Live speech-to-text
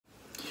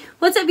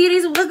What's up,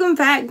 beauties? Welcome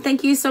back.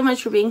 Thank you so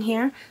much for being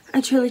here.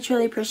 I truly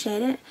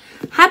appreciate it.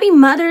 Happy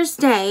Mother's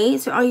Day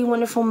to all you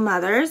wonderful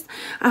mothers.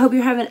 I hope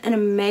you're having an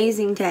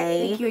amazing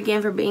day. Thank you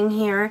again for being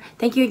here.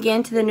 Thank you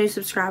again to the new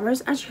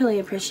subscribers. I truly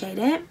appreciate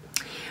it.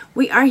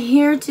 We are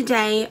here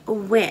today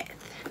with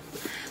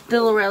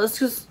the We're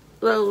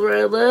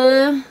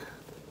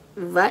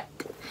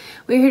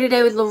here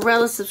today with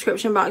Lurella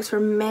subscription box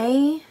for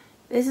May.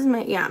 This is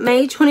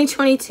May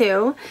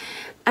 2022.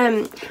 I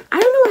don't know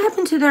what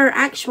happened to their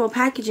actual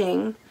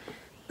packaging,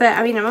 but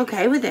I mean, I'm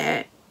okay with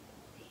it.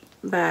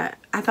 But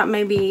I thought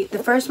maybe the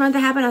first month it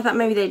happened, I thought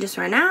maybe they just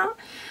ran out.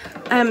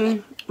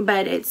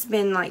 But it's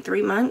been like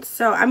 3 months,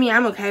 so I mean,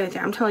 I'm okay with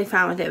it. I'm totally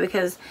fine with it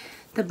because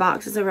the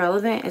box is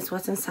irrelevant. It's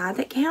what's inside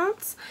that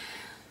counts.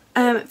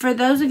 For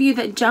those of you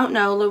that don't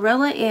know,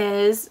 Lurella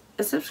is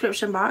a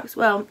subscription box.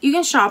 Well, you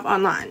can shop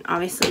online.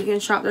 Obviously, you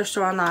can shop their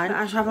store online.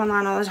 I shop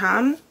online all the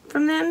time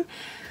from them.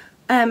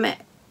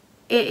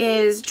 It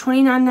is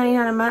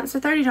 $29.99 a month, so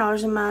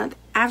 $30 a month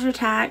after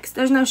tax.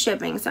 There's no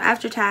shipping, so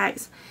after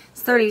tax,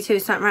 it's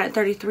 $32 something, right at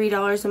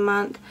 $33 a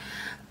month.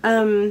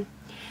 And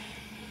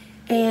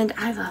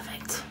I love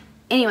it.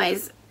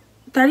 Anyways,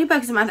 30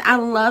 bucks a month. I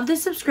love the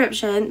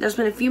subscription. There's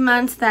been a few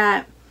months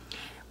that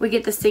we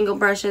get the single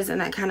brushes,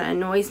 and that kind of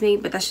annoys me,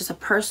 but that's just a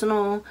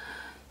personal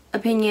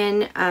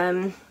opinion.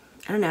 I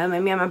don't know,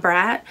 maybe I'm a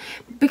brat,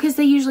 because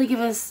they usually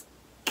give us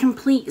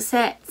complete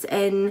sets,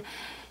 and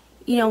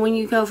you know, when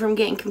you go from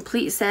getting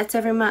complete sets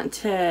every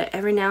month to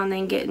every now and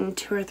then getting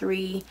 2 or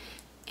 3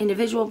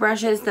 individual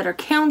brushes that are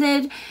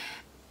counted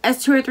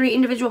as 2 or 3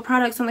 individual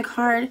products on the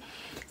card,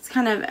 it's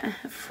kind of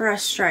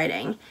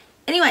frustrating.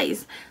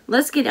 Anyways,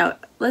 let's get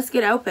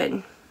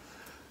open.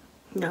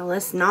 No,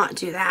 let's not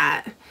do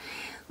that.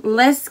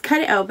 Let's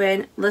cut it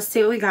open. Let's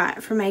see what we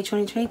got for May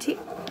 2022.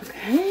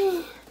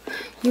 Okay,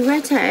 you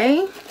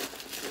ready?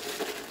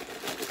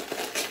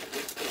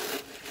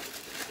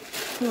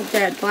 Oh,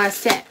 dead,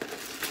 blast it.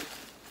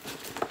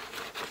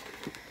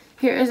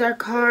 Here is our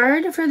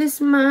card for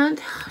this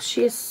month.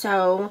 She is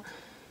so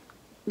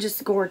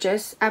just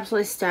gorgeous.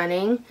 Absolutely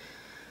stunning.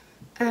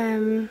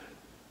 There's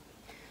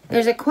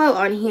a quote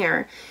on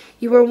here.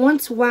 "You were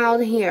once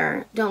wild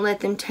here. Don't let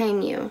them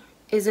tame you."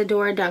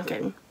 Isadora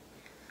Duncan.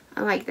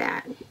 I like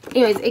that.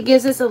 Anyways, it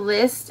gives us a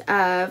list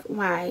of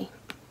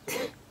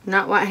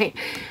not why,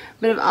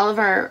 but of all of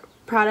our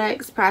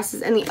products,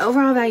 prices, and the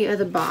overall value of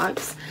the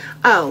box.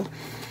 Oh,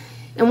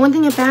 and one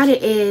thing about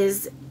it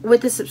is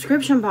with the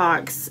subscription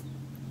box,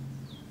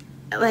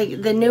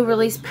 like the new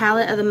release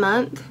palette of the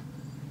month,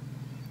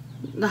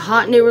 the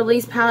hot new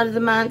release palette of the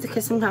month,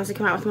 because sometimes they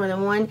come out with more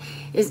than one,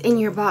 is in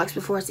your box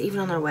before it's even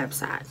on their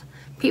website.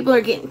 People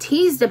are getting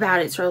teased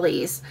about its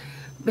release,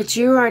 but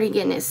you're already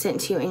getting it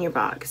sent to you in your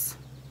box.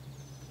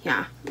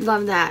 Yeah,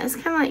 love that. It's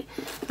kind of like,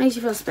 makes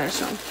you feel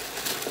special.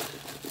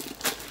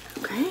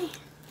 Okay, here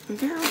we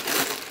go.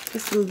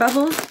 Get some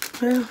bubbles.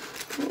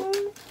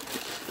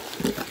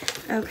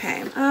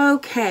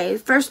 Okay,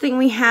 first thing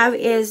we have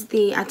is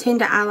the I tend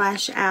to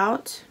eyelash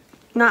out.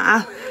 Not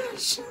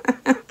eyelash.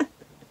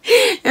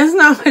 That's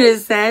not what it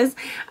says.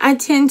 I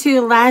tend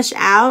to lash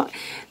out.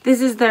 This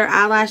is their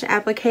eyelash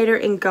applicator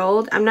in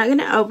gold. I'm not going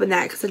to open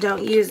that because I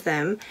don't use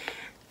them.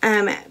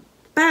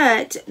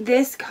 But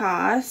this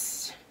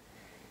cost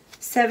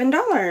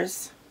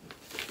 $7.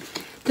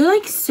 They're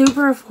like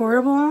super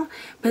affordable,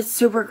 but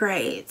super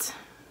great.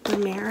 The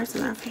mirrors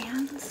and our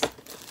fans.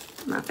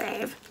 My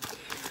fave.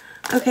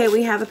 Okay,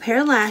 we have a pair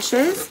of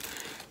lashes.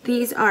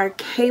 These are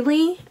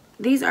Kaylee.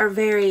 These are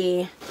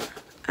very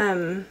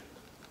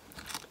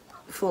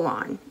full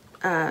on.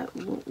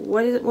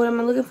 What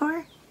am I looking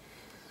for?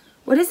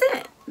 What is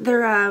it?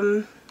 They're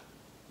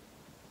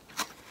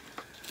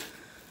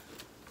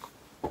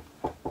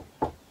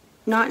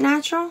not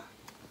natural.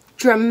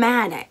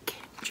 Dramatic.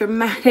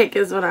 Dramatic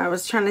is what I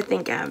was trying to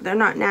think of. They're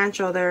not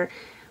natural. They're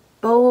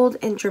bold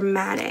and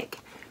dramatic.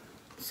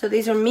 So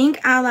these are mink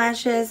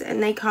eyelashes,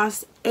 and they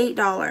cost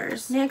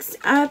 $8. Next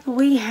up,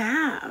 we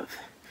have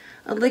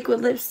a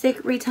liquid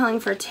lipstick retailing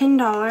for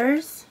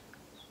 $10.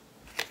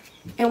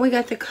 And we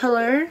got the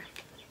color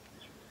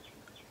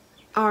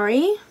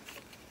Ari.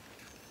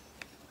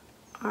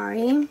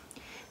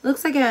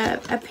 Looks like a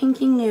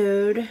pinky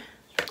nude,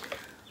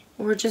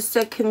 or just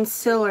a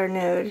concealer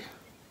nude.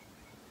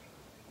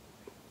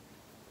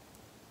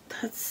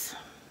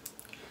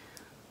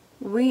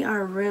 We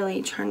are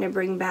really trying to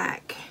bring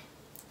back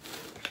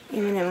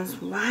Eminem's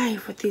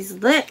wife with these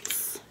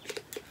lips.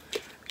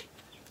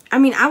 I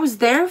mean, I was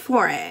there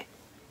for it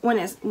when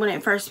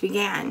it first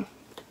began,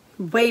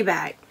 way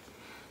back,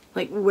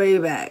 like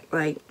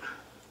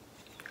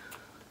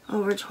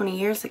over 20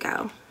 years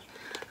ago.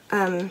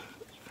 I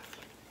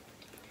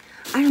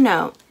don't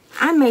know.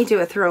 I may do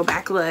a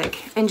throwback look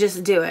and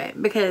just do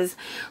it, because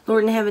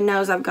Lord in heaven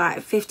knows I've got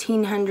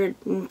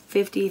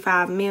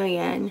 1,555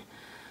 million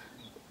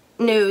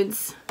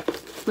nudes,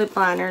 lip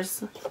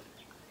liners,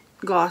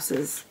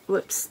 glosses,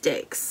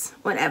 lipsticks,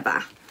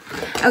 whatever.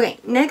 Okay,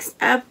 next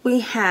up we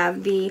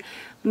have the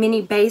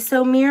mini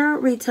Beso mirror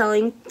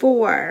retailing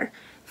for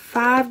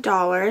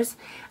 $5.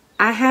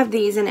 I have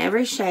these in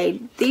every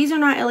shade. These are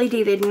not LED.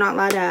 They do not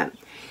light up.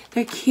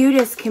 They're cute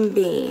as can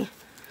be.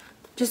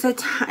 Just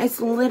it's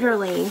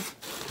literally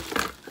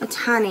a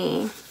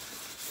tiny.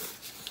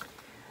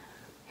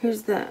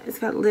 It's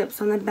got lips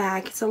on the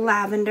back. It's a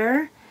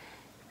lavender.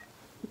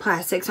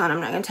 Plastic's on. I'm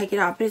not going to take it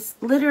off. But it's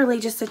literally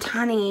just a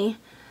tiny,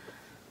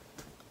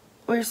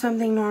 or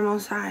something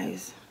normal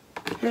size.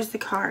 Here's the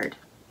card.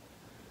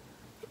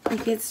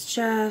 Like, it's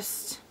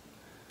just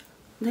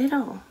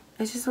little.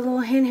 It's just a little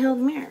handheld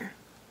mirror.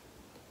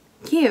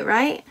 Cute,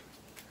 right?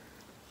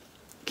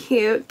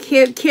 Cute,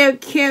 cute,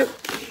 cute, cute,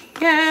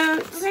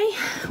 cute. Okay.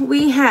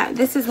 We have,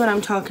 this is what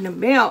I'm talking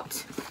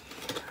about.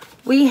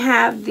 We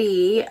have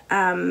the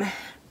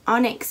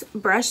Onyx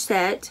brush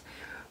set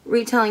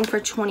retailing for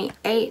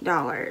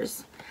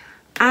 $28.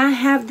 I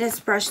have this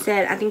brush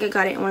set. I think I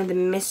got it in one of the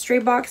mystery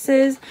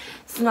boxes.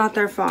 It's not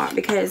their fault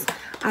because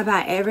I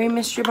buy every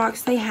mystery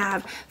box they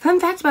have. Fun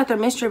fact about their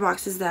mystery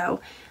boxes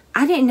though,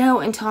 I didn't know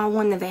until I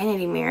won the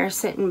vanity mirror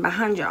sitting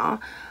behind y'all.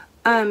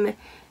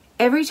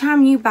 Every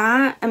time you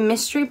buy a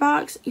mystery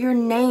box, your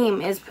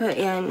name is put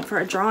in for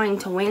a drawing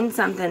to win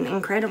something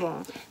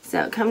incredible.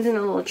 So it comes in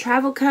a little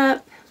travel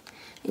cup,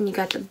 and you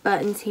got the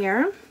buttons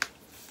here.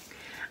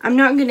 I'm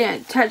not going to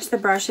touch the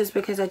brushes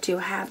because I do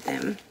have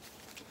them.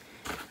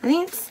 I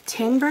think it's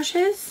 10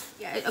 brushes.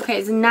 Yeah, okay,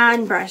 it's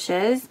 9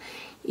 brushes.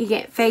 You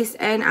get face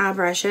and eye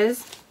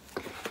brushes.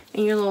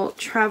 And your little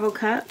travel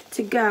cup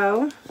to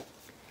go.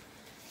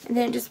 And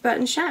then just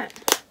button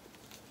shut.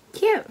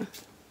 Cute.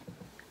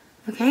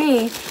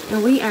 Okay,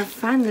 and we are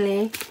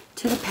finally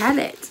to the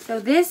palette.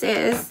 So this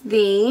is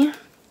the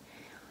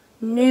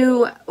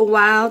new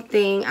Wild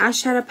Thing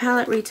eyeshadow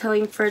palette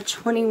retailing for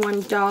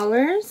 $21.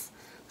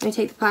 Let me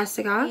take the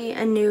plastic off.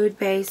 A nude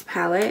base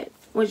palette,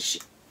 which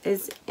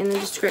is in the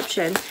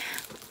description.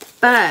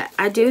 But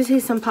I do see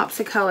some pops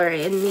of color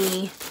in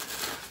the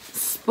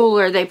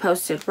spooler they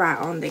posted right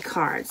on the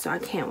card. So I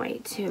can't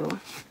wait to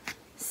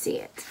see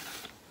it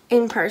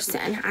in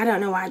person. I don't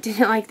know why I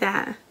didn't like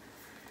that.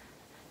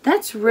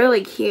 That's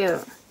really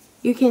cute.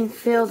 You can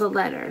feel the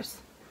letters.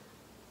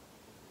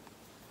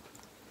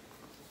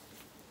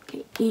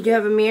 Okay, you do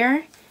have a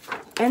mirror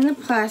and the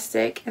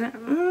plastic. And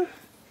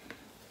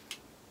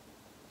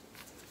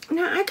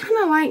I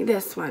kind of like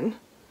this one.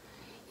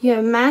 You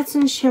have mattes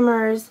and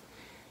shimmers.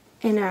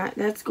 And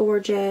that's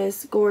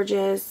gorgeous.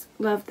 Gorgeous.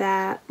 Love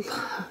that.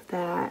 Love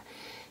that.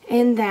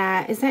 And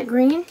that. Is that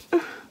green?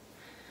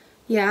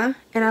 Yeah.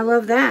 And I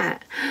love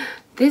that.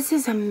 This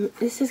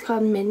is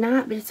called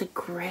Midnight, but it's a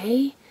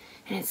gray.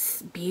 And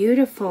it's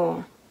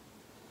beautiful.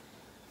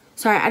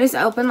 Sorry, I just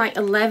opened like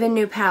 11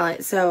 new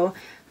palettes, so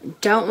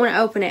don't want to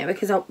open it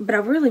because but I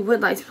really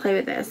would like to play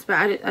with this. But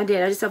I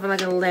did. I just opened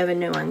like 11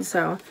 new ones,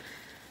 so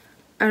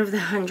out of the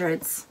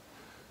hundreds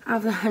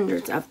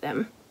of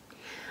them.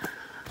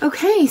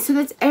 Okay, so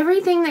that's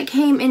everything that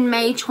came in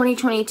May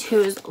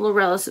 2022's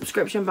Lurella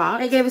subscription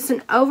box. They gave us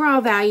an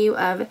overall value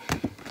of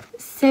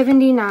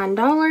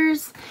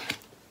 $79.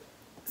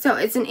 So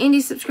it's an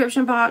indie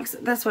subscription box.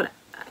 That's what,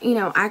 you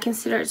know, I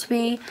consider it to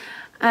be.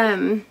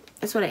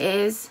 That's what it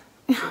is.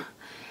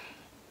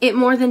 It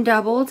more than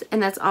doubled,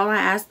 and that's all I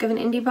ask of an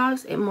indie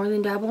box. It more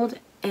than doubled,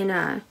 and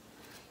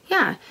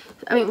yeah.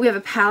 I mean, we have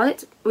a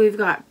palette. We've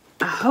got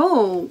a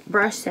whole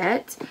brush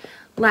set,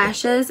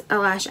 lashes, a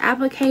lash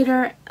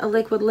applicator, a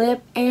liquid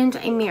lip, and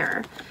a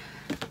mirror.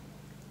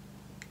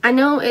 I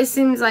know it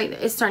seems like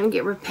it's starting to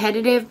get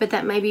repetitive, but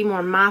that may be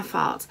more my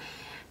fault.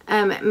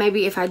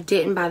 Maybe if I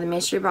didn't buy the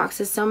mystery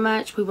boxes so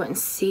much, we wouldn't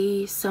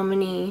see so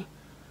many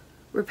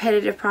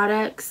repetitive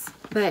products.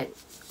 But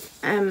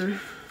I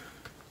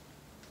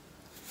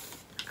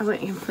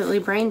went completely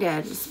brain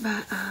dead,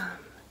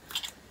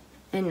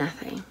 and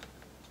nothing.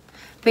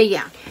 But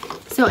yeah,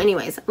 so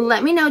anyways,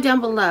 let me know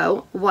down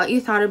below what you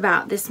thought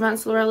about this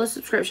month's Lurella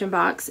subscription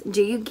box.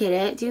 Do you get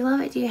it? Do you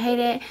love it? Do you hate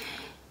it?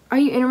 Are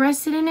you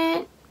interested in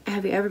it?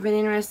 Have you ever been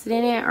interested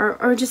in it?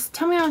 Or just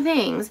tell me all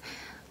things.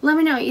 Let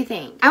me know what you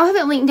think. I'll have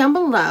it linked down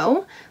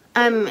below.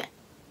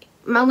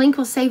 My link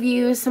will save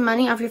you some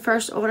money off your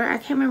first order. I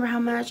can't remember how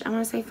much. I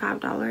want to say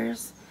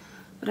 $5,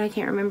 but I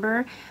can't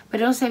remember. But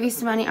it'll save you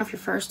some money off your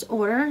first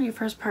order, your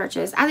first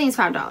purchase. I think it's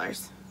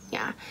 $5.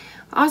 Yeah.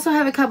 I also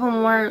have a couple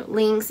more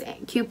links,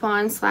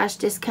 coupons /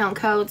 discount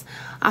codes.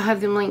 I'll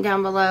have them linked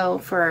down below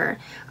for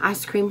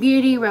EyeScream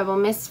Beauty, Rebel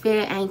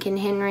Misfit, Hank and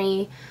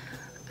Henry,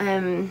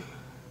 and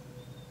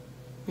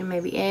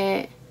maybe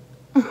it.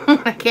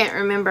 I can't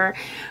remember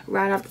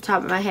right off the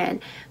top of my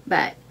head.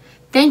 But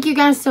thank you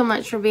guys so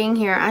much for being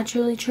here. I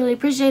truly, truly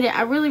appreciate it.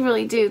 I really,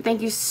 really do.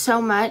 Thank you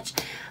so much.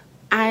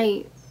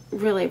 I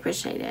really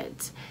appreciate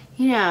it.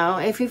 You know,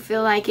 if you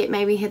feel like it,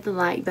 maybe hit the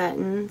like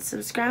button.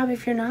 Subscribe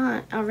if you're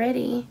not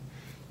already.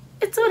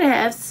 It's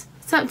whatevs.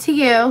 It's up to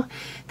you.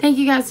 Thank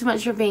you guys so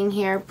much for being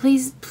here.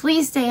 Please,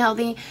 please stay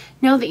healthy.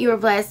 Know that you are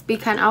blessed. Be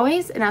kind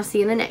always. And I'll see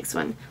you in the next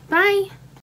one. Bye.